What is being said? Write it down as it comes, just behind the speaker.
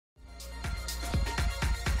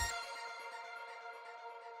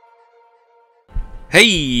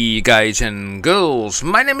Hey guys and girls,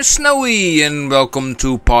 my name is Snowy and welcome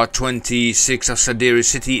to part 26 of Sadira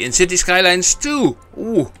City in Cities Skylines 2.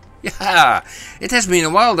 Ooh, yeah, it has been a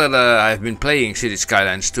while that I've been playing Cities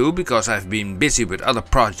Skylines 2 because I've been busy with other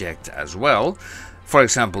projects as well. For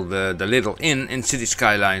example, the little inn in Cities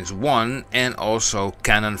Skylines 1 and also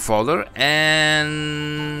Cannon Fodder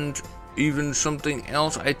and even something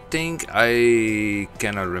else. I think I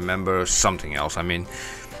cannot remember something else. I mean,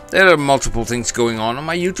 there are multiple things going on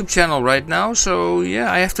my YouTube channel right now, so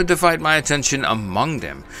yeah, I have to divide my attention among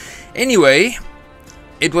them. Anyway,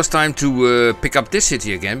 it was time to pick up this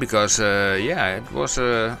city again because yeah, it was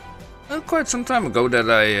quite some time ago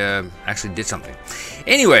that I actually did something.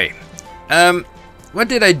 Anyway, what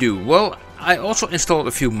did I do? Well, I also installed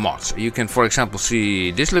a few mods. You can, for example,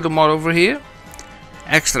 see this little mod over here,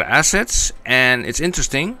 extra assets, and it's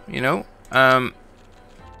interesting, you know.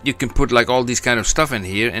 You can put like all these kind of stuff in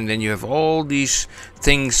here, and then you have all these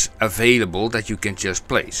things available that you can just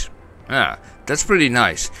place. Yeah, that's pretty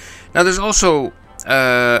nice. Now there's also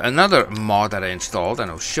another mod that I installed, and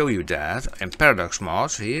I'll show you that. And Paradox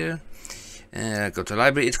mods here. Go to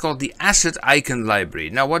library. It's called the Asset Icon Library.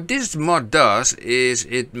 Now what this mod does is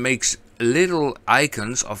it makes little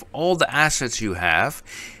icons of all the assets you have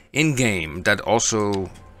in game. That also,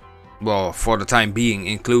 well, for the time being,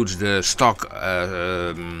 includes the stock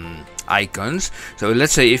icons. So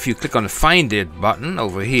let's say if you click on the Find It button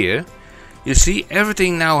over here, you see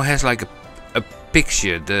everything now has like a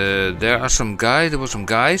picture. There were some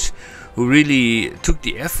guys who really took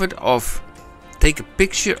the effort of take a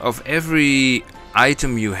picture of every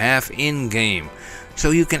item you have in game, so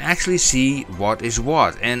you can actually see what is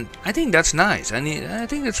what. And I think that's nice. I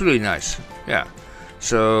think that's really nice. Yeah.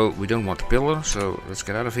 So we don't want the pillar, so let's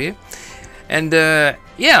get out of here. And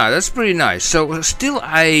yeah, that's pretty nice. So still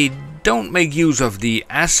I don't make use of the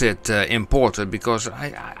asset importer because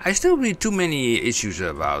I still read too many issues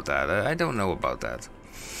about that. I don't know about that.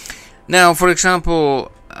 Now, for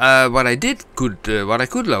example, what I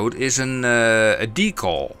could load is a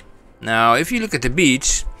decal. Now, if you look at the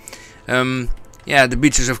beach, yeah, the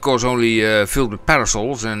beach is of course only filled with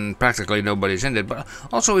parasols and practically nobody's in it. But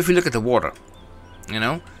also, if you look at the water, you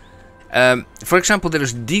know, for example, there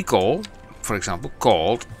is decal, for example,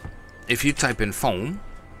 called, if you type in foam,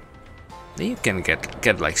 then you can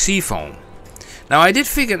get like sea foam. Now I did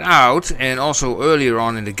figure out, and also earlier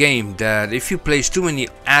on in the game, that if you place too many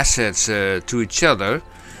assets to each other,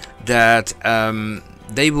 that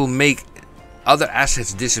they will make other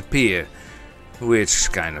assets disappear,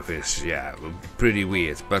 which kind of is, yeah, pretty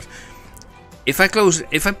weird. But if I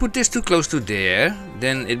put this too close to there,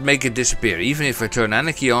 then it make it disappear. Even if I turn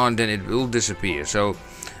anarchy on, then it will disappear. So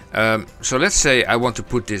so let's say I want to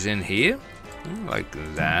put this in here, like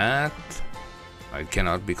that. I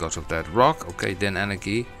cannot because of that rock. Okay, then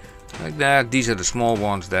anarchy, like that. These are the small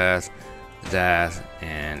ones, that,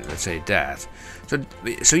 and let's say that.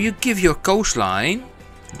 So you give your coastline,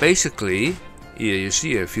 basically, here you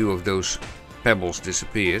see a few of those pebbles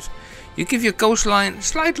disappeared. You give your coastline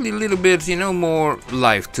slightly a little bit, you know, more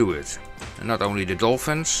life to it. And not only the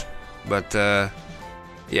dolphins, but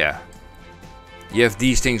yeah. You have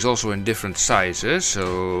these things also in different sizes,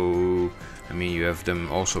 so I mean you have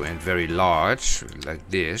them also in very large, like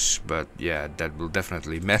this, but yeah, that will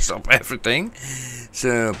definitely mess up everything.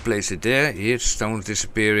 So place it there. Here stones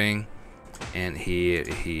disappearing, and here,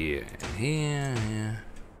 and here, yeah.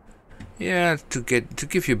 Yeah, to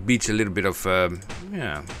give your beach a little bit of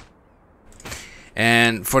yeah.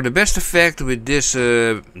 And for the best effect with this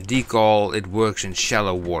decal, it works in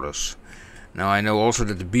shallow waters. Now I know also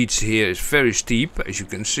that the beach here is very steep, as you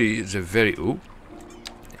can see. It's a very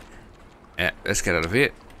let's get out of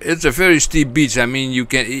here. It's a very steep beach. I mean, you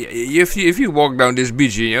can, if you walk down this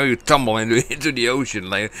beach, you know, you tumble into the ocean,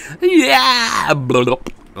 like, yeah,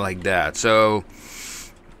 like that. So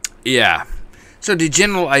yeah. So the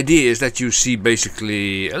general idea is that you see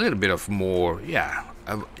basically a little bit of more, yeah,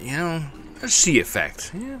 you know, a sea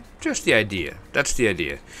effect. Yeah, just the idea. That's the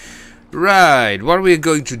idea. Right, what are we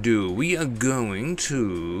going to do? We are going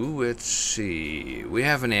to, let's see, we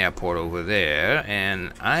have an airport over there,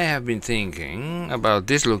 and I have been thinking about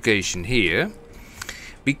this location here,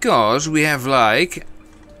 because we have like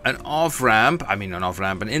an off-ramp,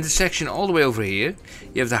 an intersection all the way over here.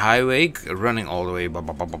 You have the highway running all the way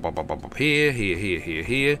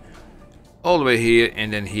here, all the way here,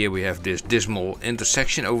 and then here we have this dismal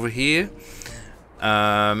intersection over here.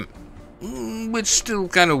 Which still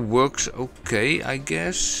kind of works okay, I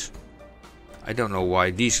guess. I don't know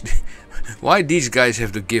why these guys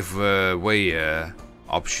have the give way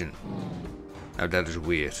option. Now that is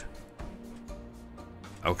weird.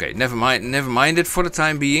 Okay, never mind it for the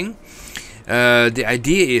time being. The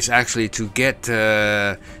idea is actually to get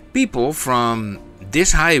people from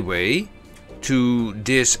this highway to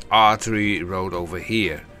this artery road over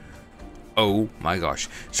here. Oh my gosh.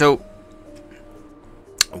 So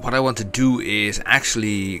what I want to do is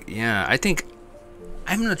actually, yeah,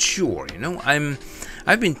 I'm not sure, you know.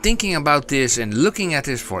 I've been thinking about this and looking at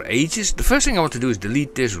this for ages. The first thing I want to do is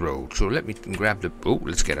delete this road. So let me grab the, oh,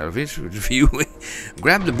 let's get out of this view.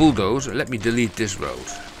 Grab the bulldozer, let me delete this road.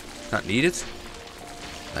 Not needed.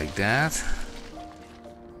 Like that.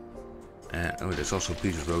 And oh, there's also a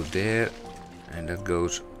piece of road there. And that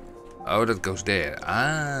goes, oh, that goes there.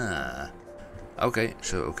 Ah. Okay,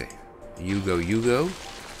 so, okay. You go.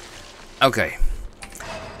 Okay.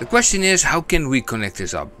 The question is, how can we connect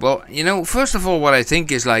this up? Well, you know, first of all, what I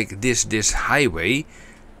think is like this highway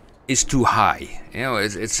is too high. You know,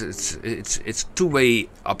 it's too way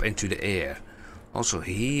up into the air. Also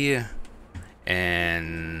here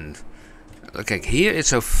and okay, here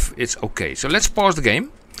it's okay. So let's pause the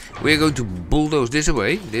game. We're going to bulldoze this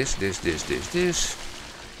away. This,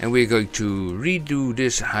 and we're going to redo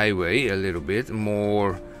this highway a little bit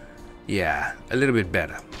more. Yeah, a little bit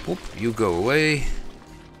better. Whoop, you go away.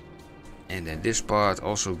 And then this part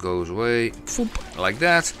also goes away, like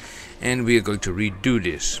that. And we are going to redo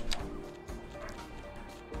this.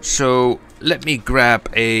 So let me grab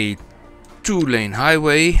a 2-lane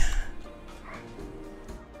highway.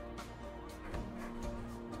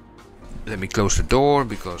 Let me close the door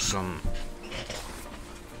because some...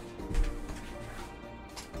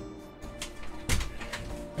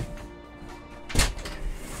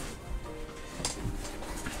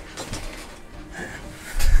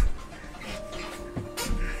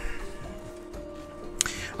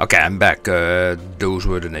 Okay, I'm back. Those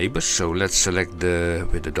were the neighbors. So let's select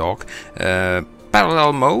with the dog.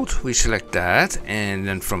 Parallel mode, we select that. And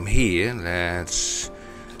then from here, let's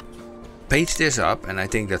page this up. And I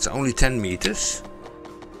think that's only 10 meters.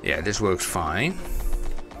 Yeah, this works fine.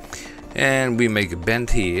 And we make a bend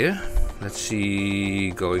here. Let's see,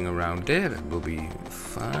 going around there. That will be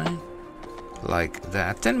fine. Like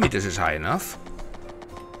that. 10 meters is high enough.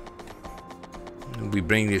 We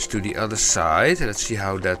bring this to the other side. Let's see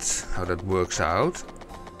how that works out.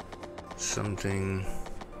 Something.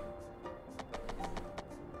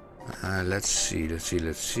 Let's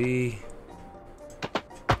see.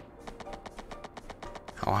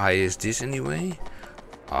 How high is this anyway?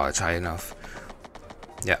 Oh, it's high enough.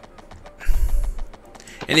 Yeah.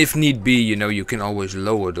 And if need be, you know, you can always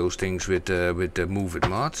lower those things with the Move It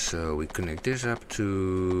mod. So we connect this up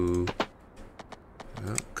to.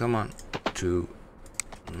 Oh, come on, to.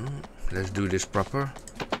 Let's do this proper.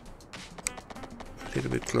 A little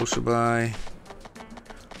bit closer by.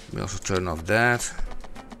 We also turn off that.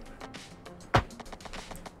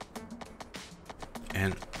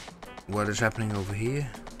 And what is happening over here?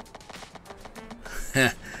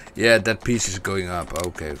 Yeah, that piece is going up.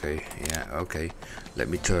 Okay. Yeah, okay. Let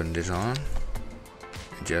me turn this on.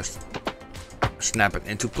 Just snap it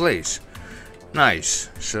into place. Nice.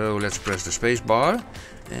 So let's press the space bar.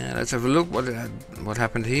 And let's have a look what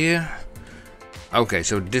happened here. Okay,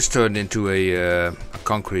 so this turned into a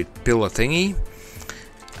concrete pillar thingy.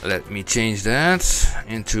 Let me change that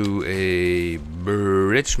into a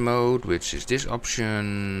bridge mode, which is this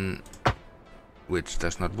option, which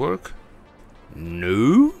does not work.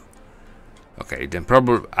 No. Okay, then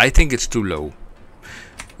probably I think it's too low.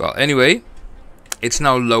 Well, anyway, it's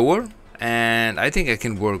now lower, and I think I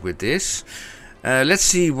can work with this. Let's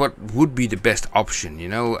see what would be the best option, you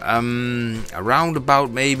know. A roundabout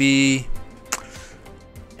maybe.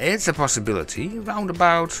 It's a possibility.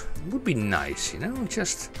 Roundabout would be nice, you know.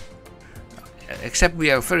 Just except we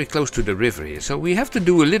are very close to the river here, so we have to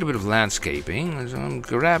do a little bit of landscaping. So I'm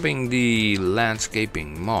grabbing the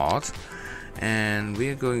landscaping mod, and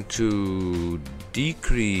we're going to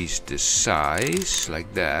decrease the size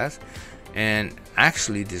like that. And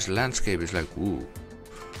actually, this landscape is like, ooh.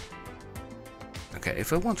 Okay,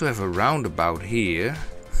 if I want to have a roundabout here,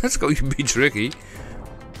 that's going to be tricky.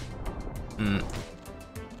 Let's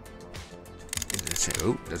say,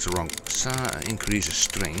 oh, that's the wrong side. Increase the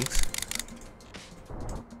strength.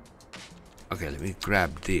 Okay, let me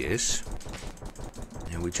grab this.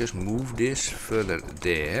 And we just move this further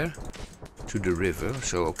there to the river.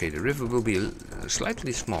 So, okay, the river will be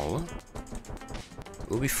slightly smaller.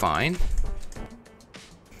 Will be fine.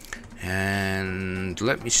 And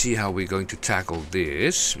let me see how we're going to tackle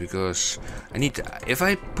this, because I need to, if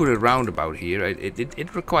I put a roundabout here,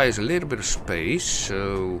 it requires a little bit of space,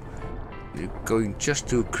 so you're going just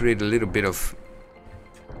to create a little bit of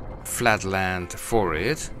flat land for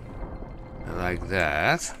it. like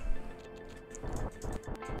that.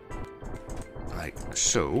 Like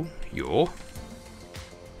so.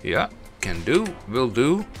 Yeah, can do, will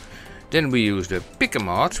do. Then we use the pick a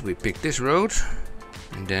mod. We pick this road.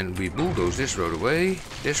 And then we bulldoze this road away.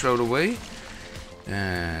 This road away.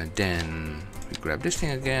 Then we grab this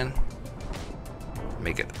thing again.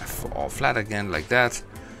 Make it all flat again, like that.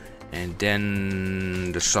 And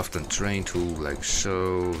then the soften terrain tool, like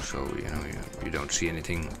so. So, you know, you don't see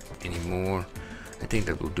anything anymore. I think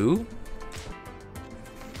that will do.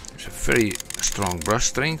 It's a very strong brush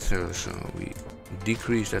strength, so we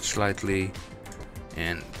decrease that slightly.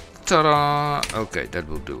 And ta-da! Okay, that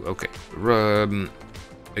will do. Okay.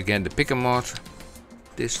 Again, the picker mod.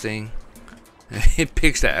 This thing. It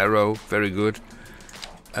picks the arrow. Very good.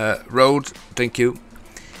 Road. Thank you.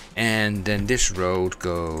 And then this road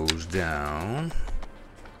goes down.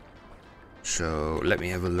 So let me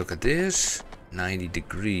have a look at this. 90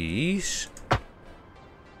 degrees.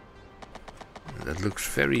 That looks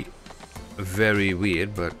very, very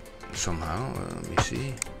weird, but somehow, let me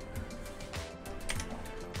see.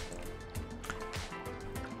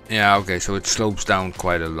 Yeah, okay, so it slopes down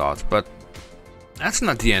quite a lot, but that's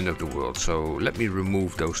not the end of the world. So let me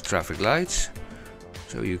remove those traffic lights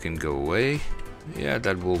so you can go away. Yeah,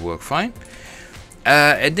 that will work fine.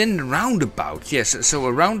 And then the roundabout. Yes, so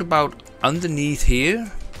a roundabout underneath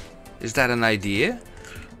here. Is that an idea?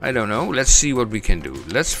 I don't know. Let's see what we can do.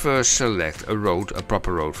 Let's first select a road, a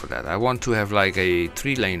proper road for that. I want to have like a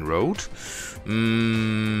 3-lane road.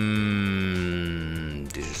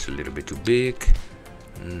 This is a little bit too big.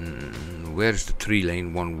 Where's the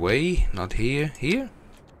 3-lane one way? Not here. Here?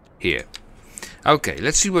 Here. Okay,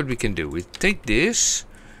 let's see what we can do. We take this.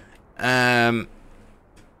 Yeah,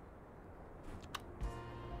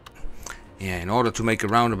 in order to make a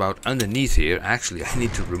roundabout underneath here, actually I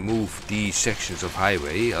need to remove these sections of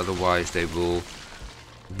highway, otherwise they will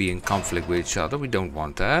be in conflict with each other. We don't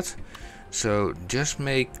want that. So just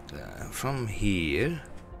make from here,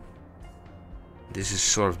 this is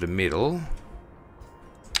sort of the middle.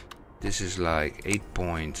 This is like 8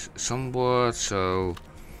 point somewhat, so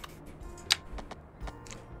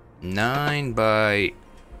 9 by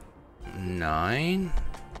 9.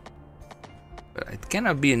 But it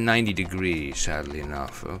cannot be a 90 degrees, sadly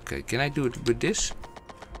enough. Okay, can I do it with this?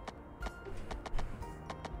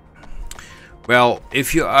 Well,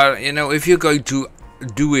 if you are, you know, if you're going to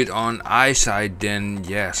do it on eyesight, then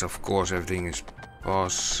yes, of course, everything is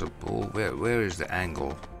possible. Where is the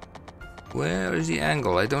angle? Where is the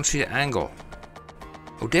angle? I don't see the angle.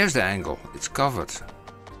 Oh, there's the angle. It's covered.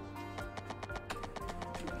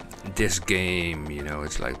 This game, you know,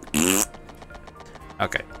 it's like...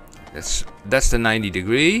 Okay. That's the 90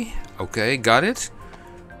 degree. Okay, got it.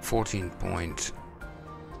 14 point.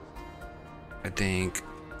 I think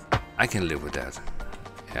I can live with that.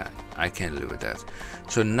 Yeah, I can live with that.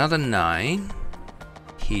 So another 9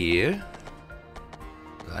 here,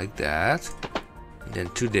 like that. And then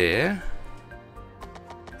 2 there,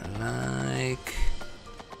 like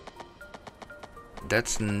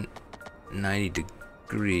that's 90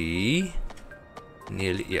 degree.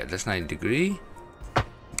 Nearly, yeah, that's 90 degree.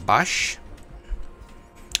 Bash.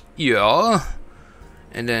 Yeah.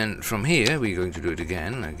 And then from here we're going to do it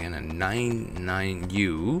again a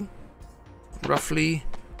 9U roughly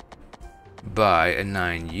by a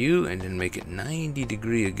 9U, and then make it 90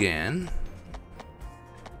 degree again.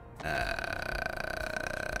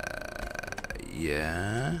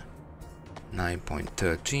 Yeah,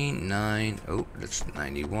 9.13 9. Oh, that's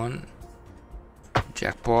 91.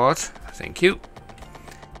 Jackpot, thank you.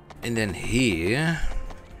 And then here,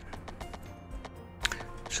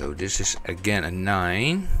 so this is again a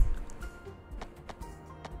 9,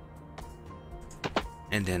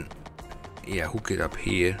 and then yeah, hook it up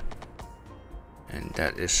here, and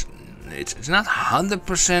that is, it's not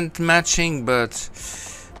 100% matching, but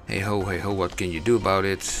hey ho, what can you do about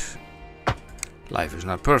it? Life is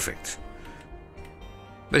not perfect.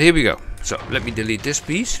 But here we go. So let me delete this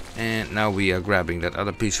piece, and now we are grabbing that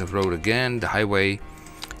other piece of road again, the highway,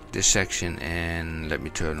 this section, and let me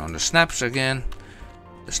turn on the snaps again.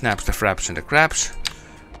 The snaps, the fraps, and the craps.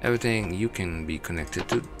 Everything you can be connected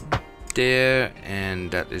to there,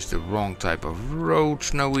 and that is the wrong type of road.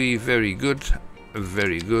 Snowy, very good,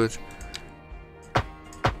 very good.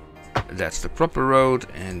 That's the proper road,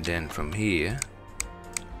 and then from here,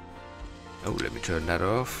 oh, let me turn that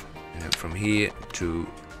off, and then from here to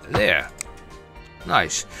there.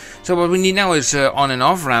 Nice. So what we need now is on and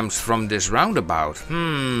off ramps from this roundabout.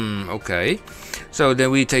 Okay. So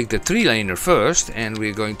then we take the 3-laner first, and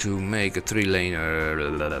we're going to make a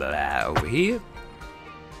 3-laner over here,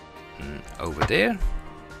 over there,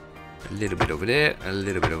 A little bit over there, a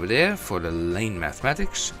little bit over there for the lane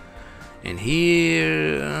mathematics. And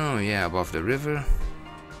here, oh yeah, above the river.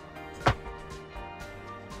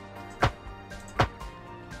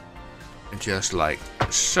 Just like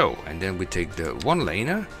so. And then we take the one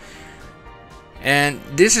laner. And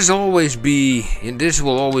this will always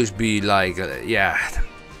be like, yeah,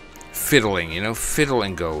 fiddling, you know, fiddle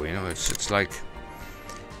and go, you know, it's like,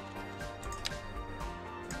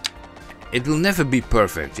 it will never be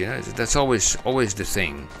perfect, you know, that's always the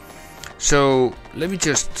thing. So let me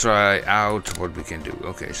just try out what we can do.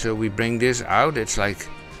 Okay, so we bring this out. It's like,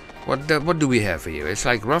 what do we have here? It's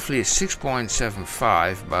like roughly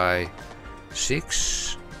 6.75 by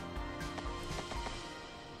 6.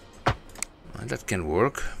 That can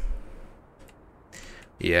work.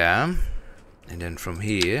 Yeah. And then from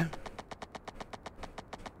here.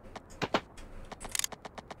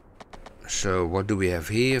 So what do we have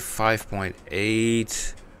here?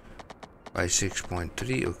 5.8 by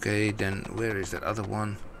 6.3. Okay, then where is that other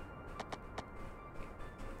one?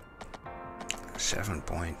 7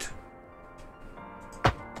 point.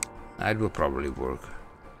 That will probably work.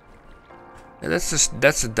 And that's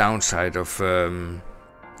the downside of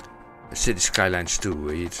Cities Skylines 2.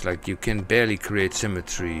 It's like you can barely create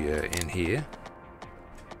symmetry in here.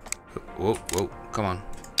 Whoa, whoa, come on.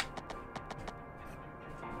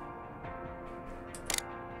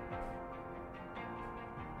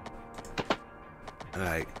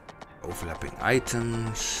 Like overlapping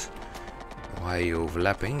items. Why are you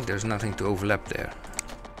overlapping? There's nothing to overlap there.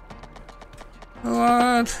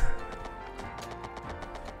 What?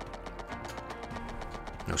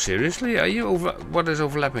 No, seriously? Are you over? What is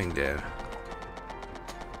overlapping there?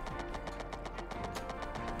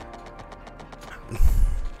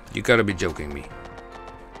 You gotta be joking me.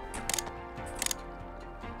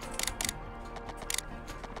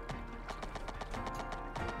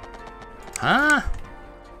 Huh?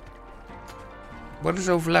 What is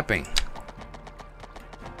overlapping?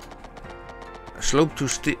 Slope to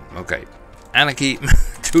steep. Okay. Anarchy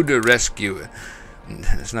to the rescue.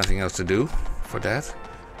 There's nothing else to do for that.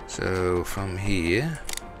 So from here.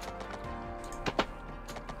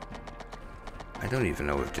 I don't even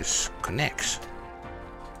know if this connects.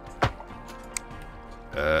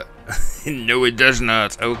 No, it does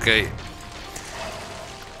not. Okay.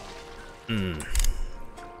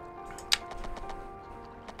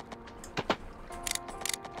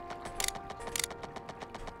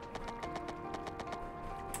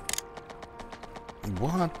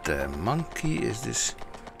 What the monkey is this?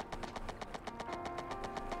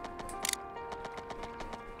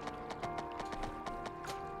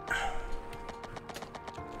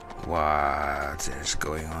 What is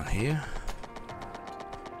going on here?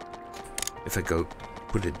 If I go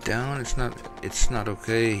put it down, it's not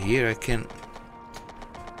okay. Here I can.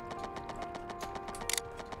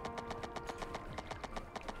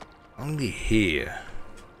 Only here.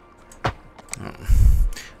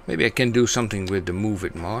 Maybe I can do something with the move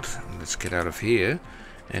it mod. Let's get out of here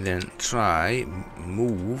and then try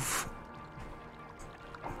move.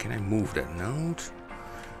 Can I move that node?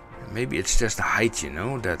 Maybe it's just the height, you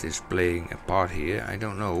know, that is playing a part here. I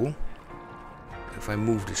don't know. If I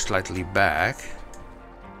move this slightly back,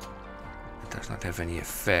 it does not have any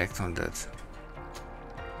effect on that.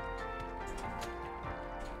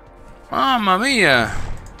 Mamma mia!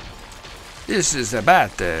 This is the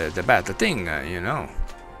bad thing, you know.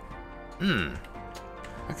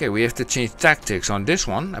 Okay, we have to change tactics on this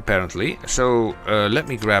one, apparently. So let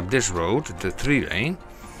me grab this road, the 3-lane.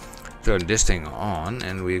 Turn this thing on,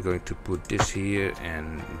 and we're going to put this here,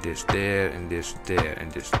 and this there, and this there,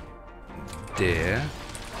 and this there.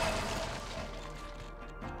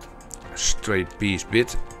 Straight piece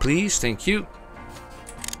bit, please, thank you.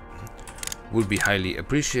 Would be highly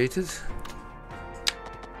appreciated.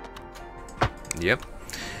 Yep.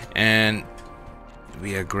 And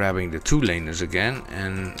we are grabbing the 2-laners again,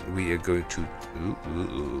 and we are going to.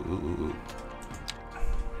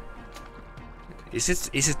 Is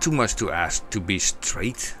it too much to ask to be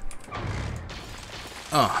straight?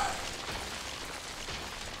 Oh.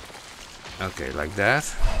 Okay, like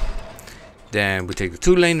that. Then we take the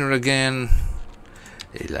 2-laner again.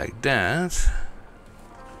 Like that.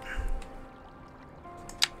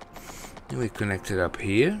 And we connect it up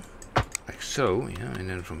here. Like so, yeah, and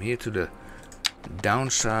then from here to the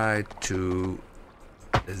downside to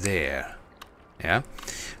there. Yeah.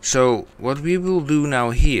 So what we will do now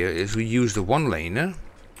here is we use the 1-laner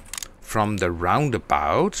from the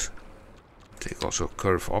roundabout. Take also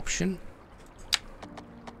curve option.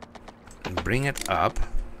 And bring it up.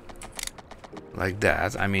 Like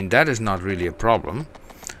that. I mean, that is not really a problem.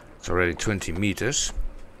 It's already 20 meters.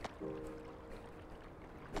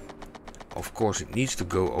 of course it needs to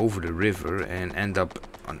go over the river and end up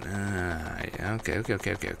on okay.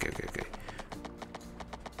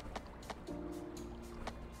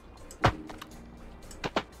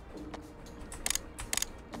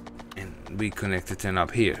 And we connect it then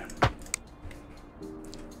up here.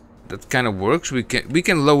 That kind of works. We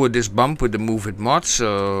can lower this bump with the move it mod,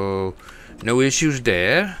 so no issues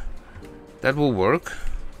there. That will work.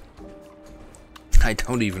 I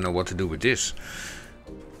don't even know what to do with this.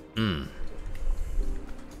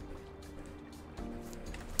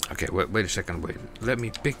 Okay, wait a second. Wait. Let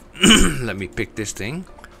me pick. Let me pick this thing.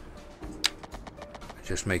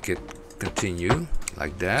 Just make it continue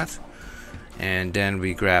like that, and then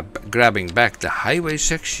we grabbing back the highway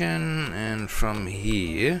section, and from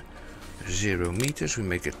here 0 meters we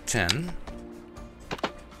make it 10,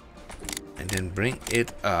 and then bring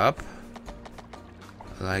it up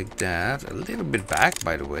like that, a little bit back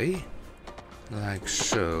by the way, like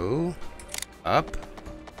so, up.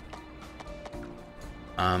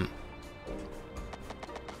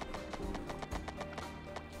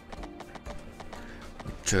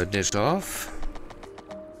 Turn this off.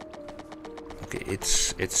 Okay,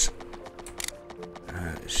 it's let's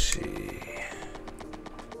see.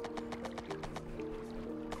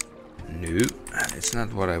 No, it's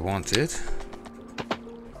not what I wanted.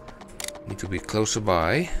 Need to be closer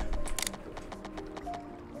by.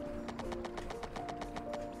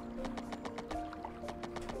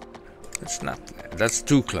 That's not. That's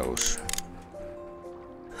too close.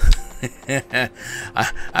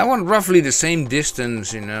 I want roughly the same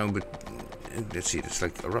distance, you know, but let's see, it's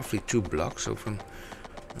like roughly 2 blocks. So from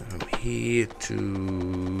here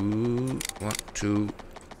to 1, 2,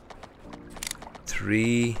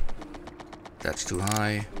 3. That's too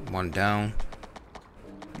high. 1 down.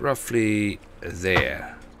 Roughly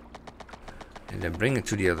there. And then bring it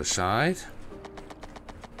to the other side.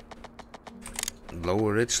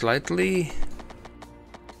 Lower it slightly.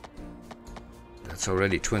 That's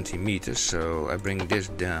already 20 meters, so I bring this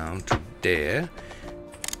down to there.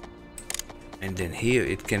 And then here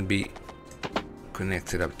it can be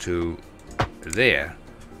connected up to there.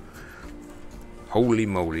 Holy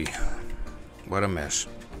moly. What a mess.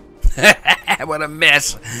 What a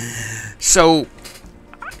mess. So,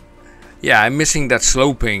 yeah, I'm missing that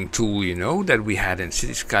sloping tool, you know, that we had in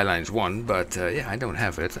Cities Skylines 1. But, yeah, I don't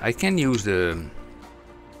have it. I can use the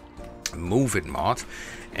move it mod.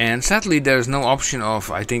 And sadly, there's no option of,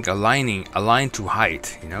 I think, align to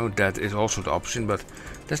height. You know, that is also the option, but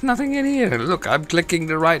there's nothing in here. Look, I'm clicking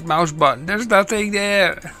the right mouse button. There's nothing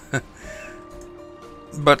there.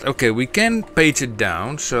 But okay, we can page it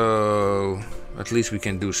down, so at least we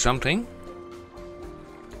can do something.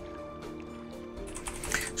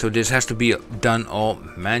 So this has to be done all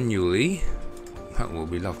manually. Well,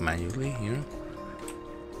 we love manually here.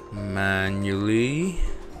 Manually.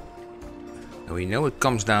 We know it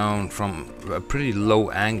comes down from a pretty low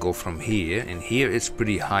angle from here, and here it's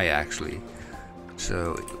pretty high actually.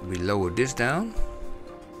 So we lower this down.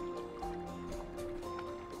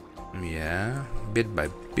 Yeah, bit by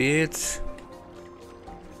bit.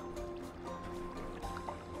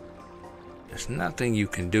 There's nothing you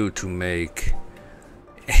can do to make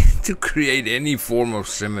to create any form of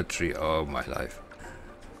symmetry. Oh my life.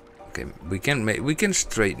 Okay, we can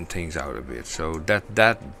straighten things out a bit. So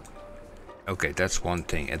that okay, that's one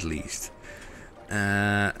thing at least.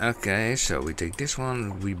 Okay, so we take this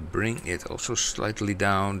one, we bring it also slightly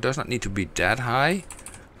down. Does not need to be that high.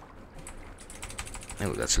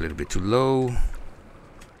 Oh, that's a little bit too low.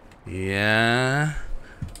 Yeah.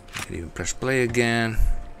 You can even press play again.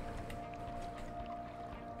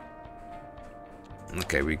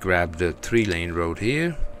 Okay, we grab the 3-lane road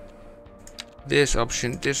here. This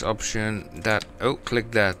option, that. Oh,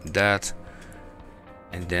 click that.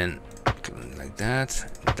 And then like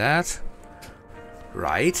that.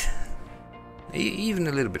 Right. Even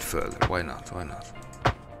a little bit further. Why not?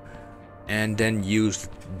 And then use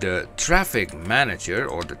the traffic manager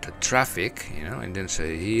or the traffic, you know, and then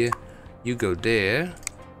say here, you go there,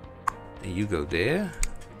 and you go there,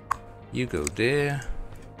 you go there,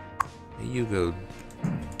 and you go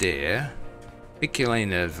there. Pick your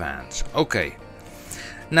lane in advance. Okay.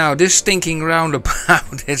 Now this stinking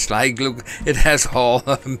roundabout, it's like, look, it has all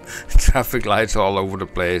traffic lights all over the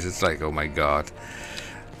place. It's like, oh my god.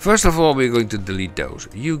 First of all, we're going to delete those.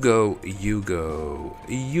 You go, you go,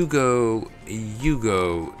 you go, you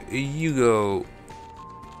go, you go,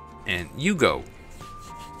 and you go.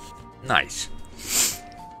 Nice.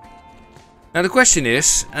 Now the question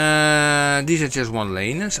is, these are just 1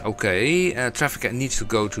 lanes. Okay, traffic needs to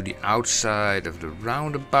go to the outside of the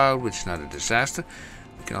roundabout, which is not a disaster.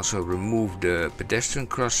 We can also remove the pedestrian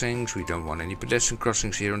crossings. We don't want any pedestrian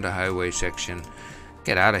crossings here on the highway section.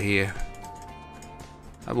 Get out of here.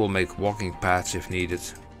 I will make walking paths if needed.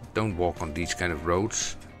 Don't walk on these kind of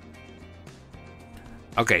roads.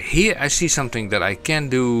 Okay, here I see something that I can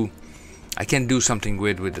do. I can do something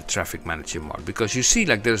with the traffic manager mod, because you see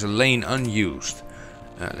like there's a lane unused.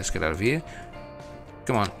 Let's get out of here.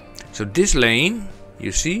 Come on. So this lane,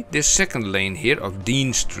 you see, this second lane here of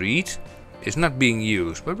Dean Street is not being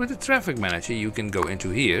used. But with the traffic manager, you can go into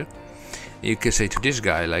here. And you can say to this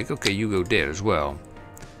guy like, okay, you go there as well.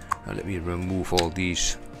 Now let me remove all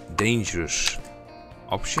these dangerous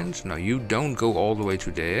options. Now you don't go all the way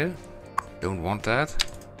to there. Don't want that.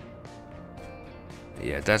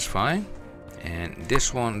 Yeah, that's fine. And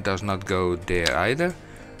this one does not go there either.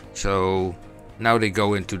 So now they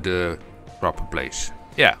go into the proper place.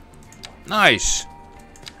 Yeah, nice.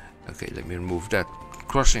 Okay, let me remove that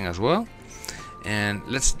crossing as well. And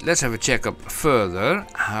let's have a check up further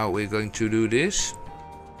how we're going to do this.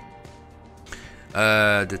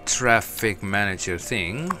 The traffic manager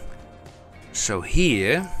thing. So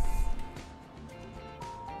here,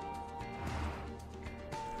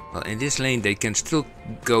 well, in this lane they can still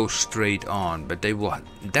go straight on, but they will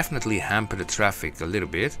definitely hamper the traffic a little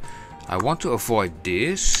bit. I want to avoid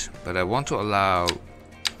this, but I want to allow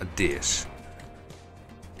this.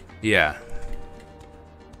 Yeah.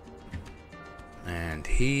 And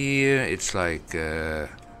here it's like,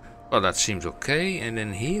 well, that seems okay. And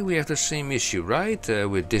then here we have the same issue, right?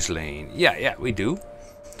 With this lane. Yeah, we do.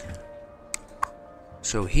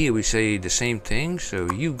 So here we say the same thing.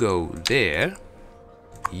 So you go there.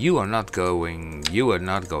 You are not going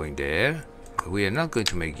there. We are not going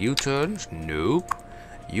to make U-turns. Nope.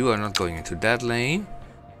 You are not going into that lane.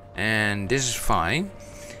 And this is fine.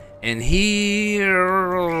 And here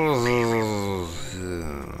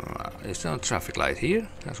there's no traffic light here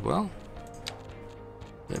as well.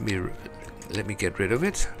 Let me get rid of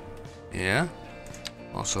it. Yeah.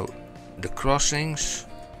 Also the crossings.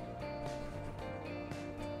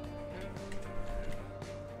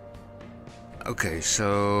 Okay, so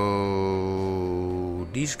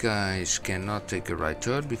these guys cannot take a right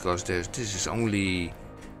turn because this is only,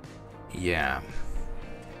 yeah.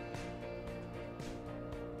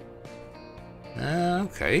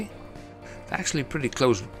 Okay, actually pretty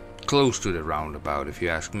close to the roundabout if you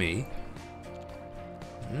ask me.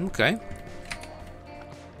 Okay.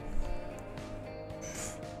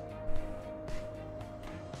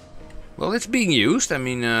 Well, it's being used. I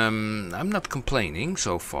mean, I'm not complaining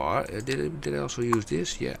so far. Did I also use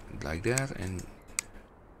this? Yeah, like that. And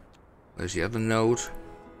where's the other node?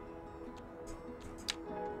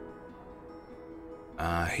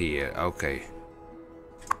 Here. Okay.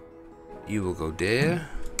 You will go there.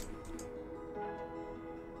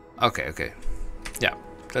 Okay. Yeah,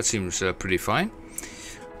 that seems pretty fine.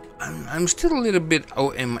 I'm still a little bit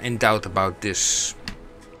in doubt about this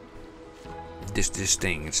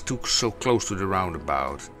thing. It's so close to the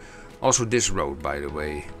roundabout. Also this road, by the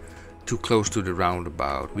way, too close to the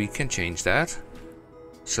roundabout. We can change that.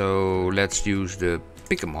 So let's use the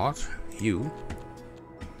picker mod. What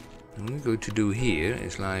we're going to do here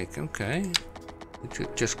is like, okay,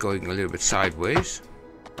 just going a little bit sideways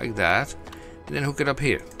like that, and then hook it up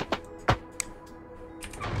here.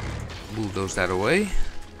 Bulldoze that away.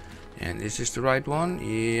 And is this the right one?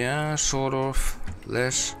 Yeah, sort of.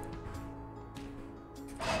 Less.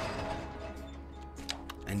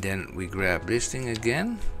 And then we grab this thing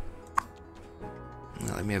again.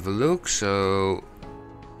 Now let me have a look. So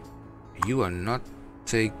you are not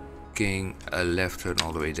taking a left turn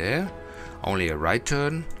all the way there. Only a right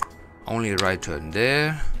turn. Only a right turn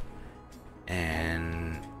there.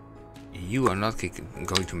 And you are not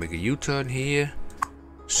going to make a U-turn here.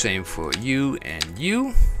 Same for you and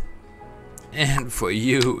you. And for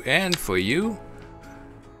you and for you.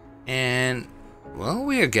 And well,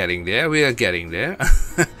 we are getting there. We are getting there.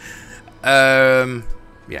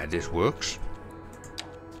 Yeah, this works.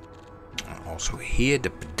 Also here, the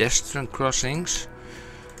pedestrian crossings.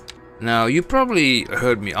 Now, you probably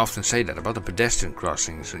heard me often say that about the pedestrian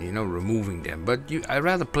crossings, you know, removing them. But I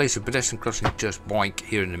rather place a pedestrian crossing just boink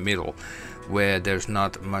here in the middle, where there's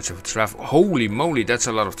not much of traffic. Holy moly, that's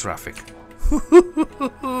a lot of traffic.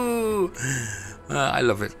 I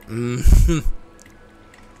love it.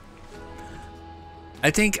 I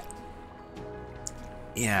think,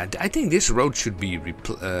 yeah, I think this road should be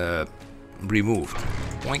removed.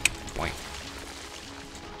 Boink, boink.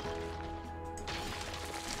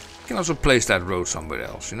 You can also place that road somewhere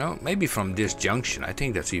else, you know, maybe from this junction. I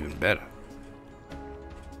think that's even better.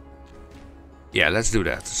 Yeah, let's do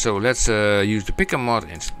that. So let's use the picker mod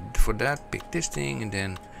for that, pick this thing, and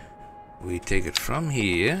then we take it from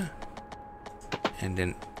here and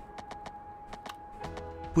then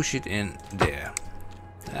push it in there.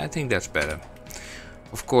 I think that's better.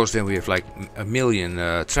 Of course, then we have like a million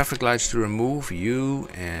traffic lights to remove. You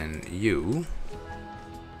and you.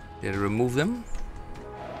 Did I remove them?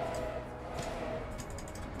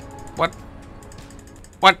 What?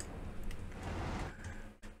 What?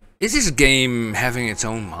 Is this game having its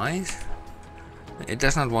own mind? It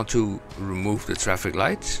does not want to remove the traffic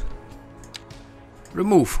lights.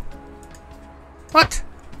 Remove. What?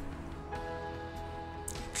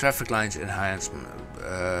 Traffic lights enhancement.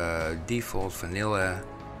 Default vanilla.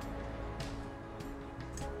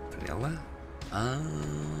 Vanilla?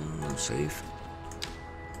 Save.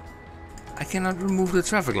 I cannot remove the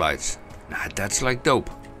traffic lights. Nah, that's like dope.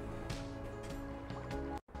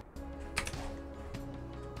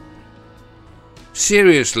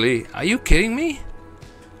 Seriously? Are you kidding me?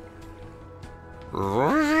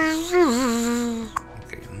 Okay,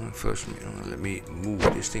 first let me move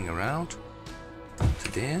this thing around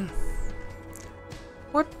to there.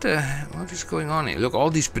 What is going on here? Look, all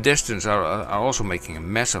these pedestrians are also making a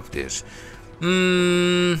mess of this.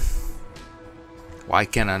 Why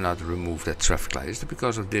can I not remove that traffic light? Is it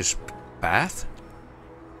because of this path?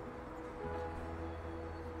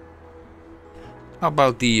 How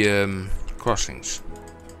about the crossings?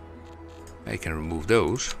 I can remove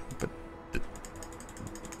those, but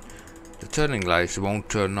the turning lights won't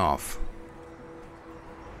turn off.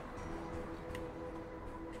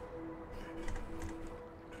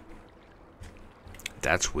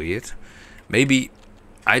 That's weird. Maybe,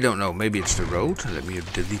 I don't know, maybe it's the road. Let me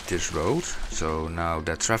delete this road. So now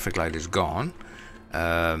that traffic light is gone.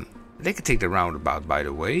 They can take the roundabout, by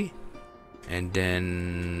the way. And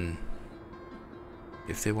then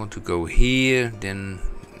if they want to go here, then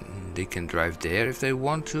they can drive there if they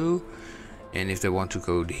want to. And if they want to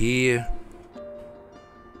go here,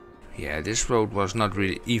 yeah, this road was not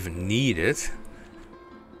really even needed.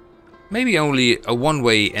 Maybe only a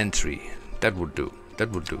one-way entry. That would do. That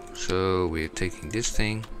would do. So we're taking this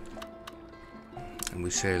thing and we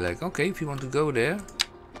say like, okay, if you want to go there,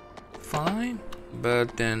 fine,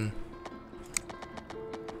 but then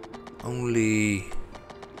only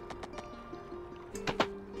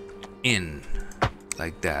in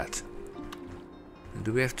like that.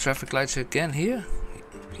 Do we have traffic lights again here?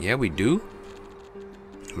 Yeah, we do.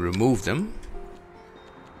 Remove them.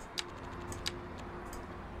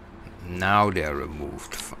 Now they're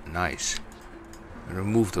removed. Nice.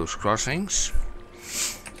 Remove those crossings.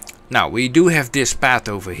 Now we do have this path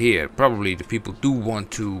over here. Probably the people do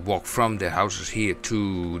want to walk from their houses here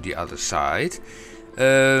to the other side.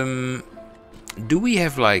 Do we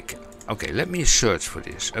have like, okay, let me search for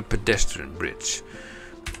this. A pedestrian bridge.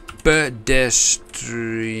 Pedestrian.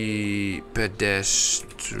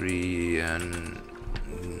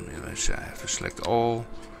 Let's say I have to select all.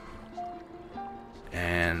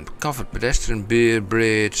 And covered pedestrian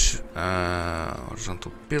bridge,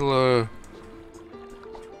 horizontal pillar.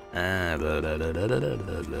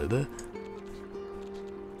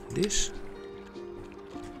 This.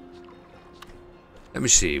 Let me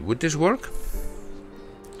see. Would this work?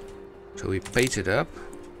 So we paint it up.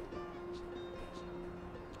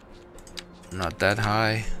 Not that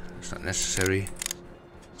high. It's not necessary.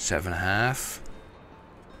 7.5.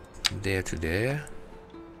 From there to there.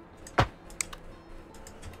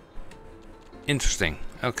 Interesting.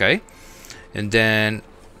 Okay, and then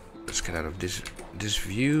let's get out of this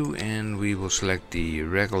view, and we will select the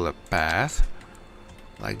regular path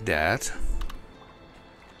like that.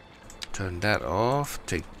 Turn that off.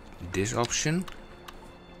 Take this option,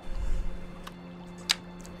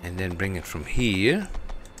 and then bring it from here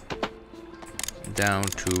down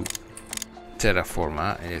to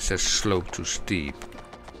terraforma, and it says slope to steep.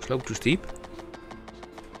 Slope to steep.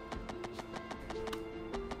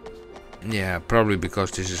 Yeah, probably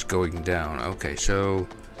because this is going down. Okay, so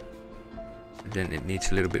then it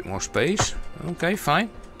needs a little bit more space. Okay, fine.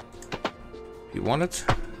 You want it,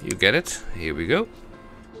 you get it. Here we go.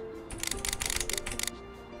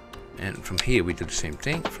 And from here we do the same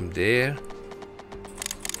thing. From there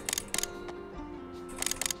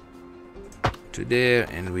to there,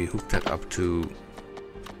 and we hook that up to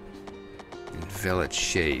invalid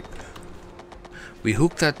shape. We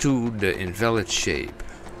hook that to the invalid shape.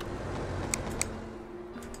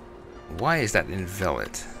 Why is that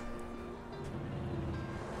invalid?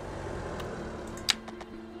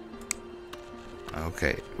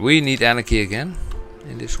 Okay, we need anarchy again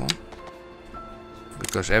in this one,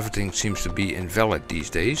 because everything seems to be invalid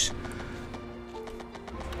these days.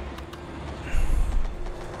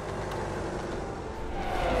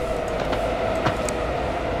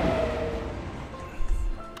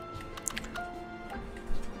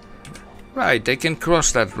 Right, they can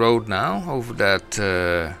cross that road now over that,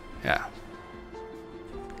 yeah,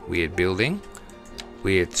 weird building,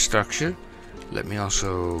 weird structure. Let me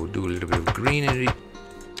also do a little bit of greenery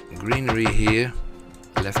here,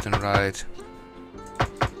 left and right,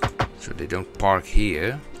 so they don't park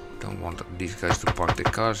here. Don't want these guys to park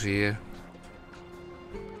their cars here.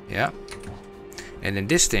 Yeah, and then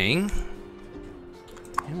this thing,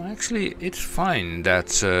 you know, actually it's fine that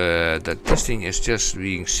that this thing is just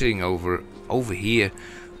being sitting over here,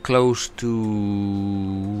 close to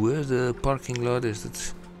where the parking lot is.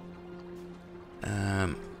 That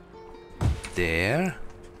there,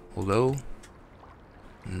 although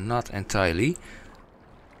not entirely.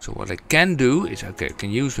 So what I can do is, okay, I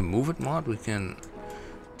can use the move it mod. We can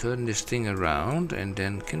turn this thing around, and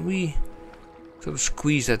then can we sort of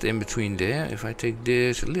squeeze that in between there? If I take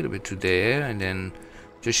this a little bit to there, and then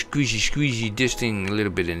just squeezy this thing a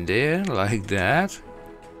little bit in there, like that.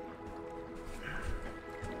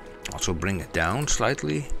 Also bring it down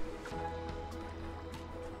slightly.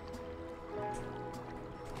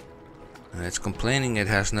 It's complaining it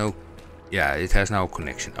has no, yeah, it has no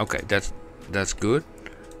connection. Okay, that's good.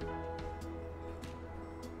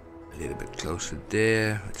 A little bit closer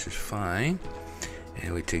there, which is fine.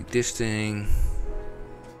 And we take this thing.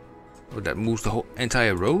 Oh, that moves the whole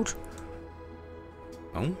entire road.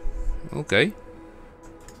 Oh, okay.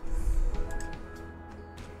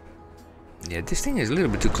 Yeah, this thing is a little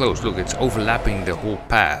bit too close. Look, it's overlapping the whole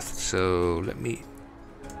path. So let me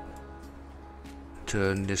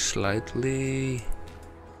turn this slightly.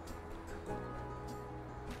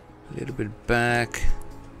 A little bit back.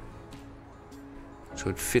 So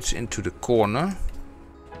it fits into the corner.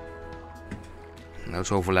 Now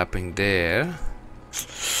it's overlapping there.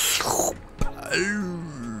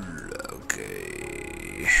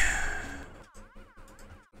 Okay.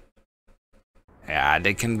 Yeah,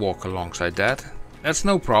 they can walk alongside that. That's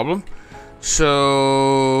no problem.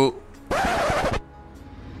 So...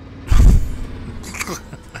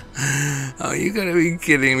 Oh, you gotta be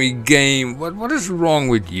kidding me, game. What is wrong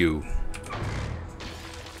with you?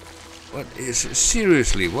 What is...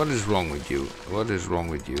 Seriously, what is wrong with you? What is wrong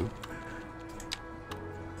with you?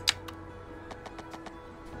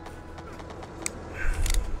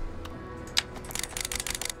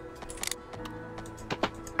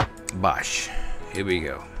 Bosh. Here we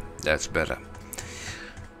go. That's better.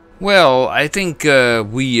 Well, I think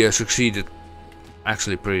we succeeded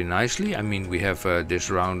actually pretty nicely. I mean, we have this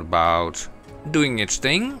roundabout doing its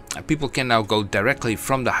thing. People can now go directly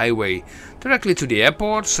from the highway directly to the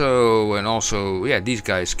airport. So, and also, yeah, these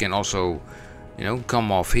guys can also, you know,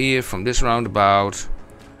 come off here from this roundabout,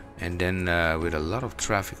 and then with a lot of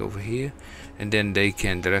traffic over here, and then they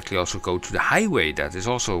can directly also go to the highway. That is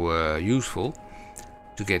also useful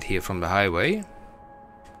to get here from the highway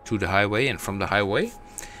to the highway and from the highway.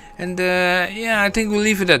 And yeah, I think we'll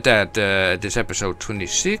leave it at that. This episode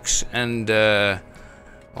 26, and oh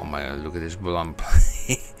my god, look at this bump.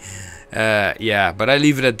 Yeah, but I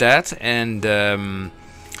leave it at that, and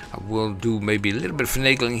I will do maybe a little bit of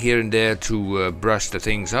finagling here and there to brush the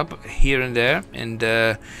things up here and there. And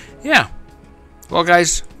yeah, well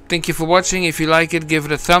guys, thank you for watching. If you like it, give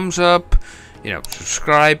it a thumbs up, you know,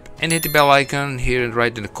 subscribe and hit the bell icon here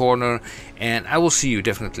right in the corner. And I will see you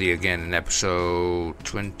definitely again in episode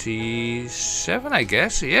 27, I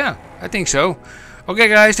guess. Yeah, I think so. Okay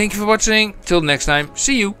guys, thank you for watching. Till next time,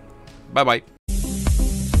 see you. Bye bye.